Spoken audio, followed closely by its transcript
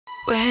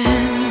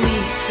When we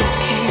first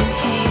came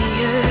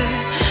here,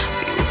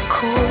 we were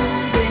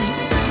cold and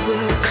we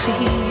were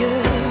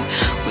clear,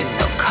 with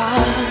no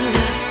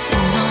colors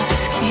on our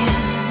skin.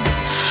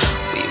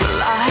 We were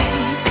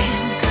light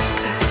and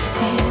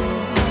bursting.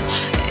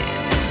 And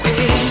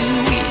when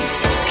we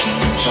first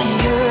came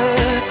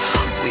here,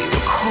 we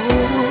were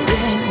cold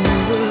and we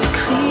were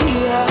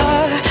clear,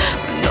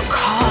 with no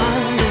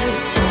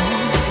colors on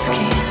our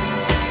skin,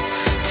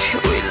 till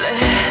we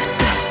let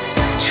the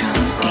spectrum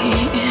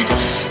in.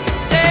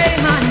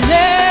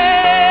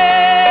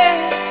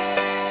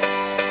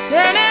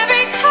 And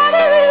every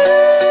color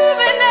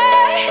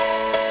illuminates.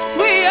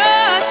 We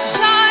are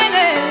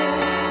shining,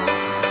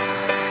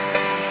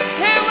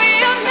 and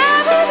we'll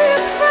never be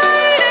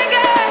afraid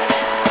again.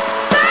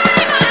 Say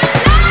my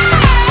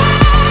name.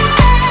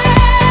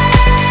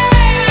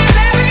 And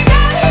every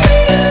color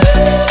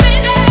illuminates. We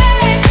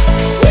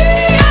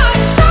are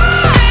shining,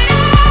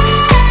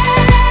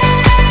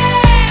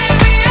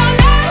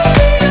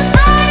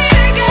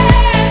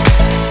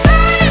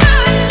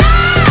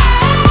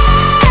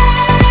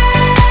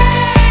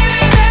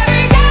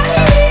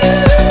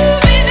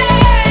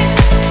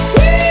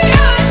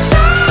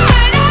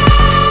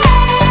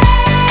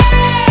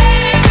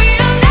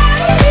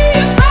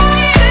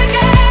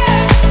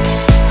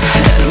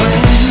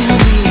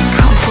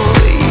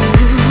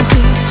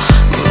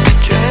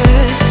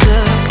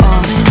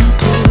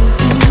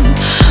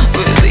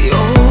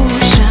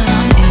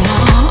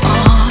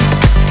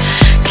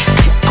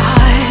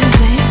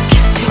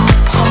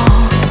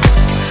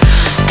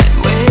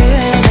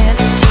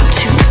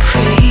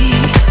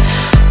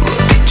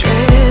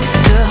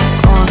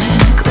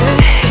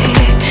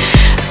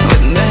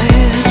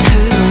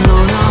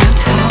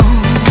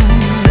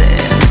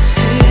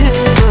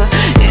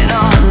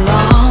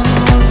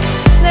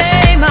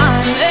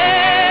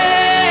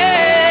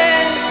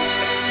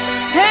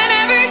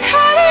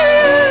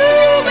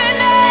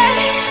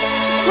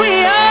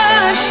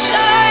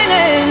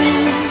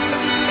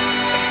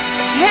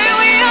 and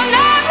we'll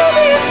never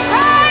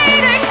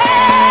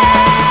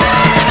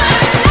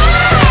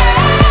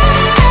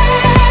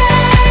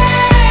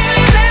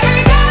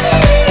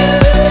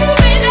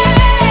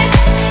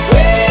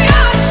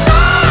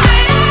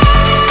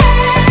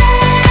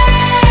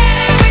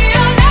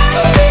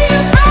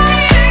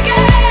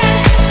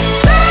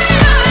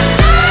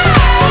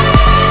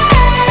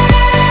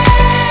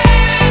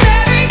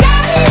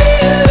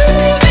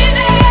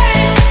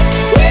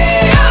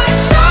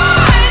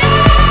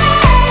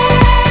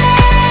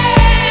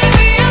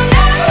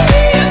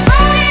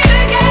afraid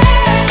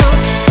again.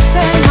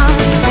 Say my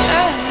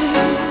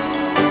name.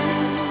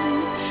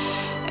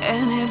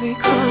 And every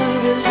color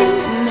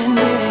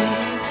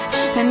illuminates,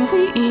 and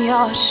we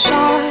are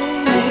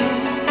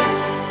shining,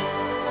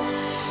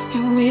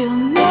 and we'll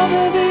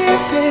never be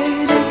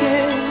afraid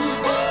again.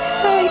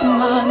 Say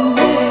my name.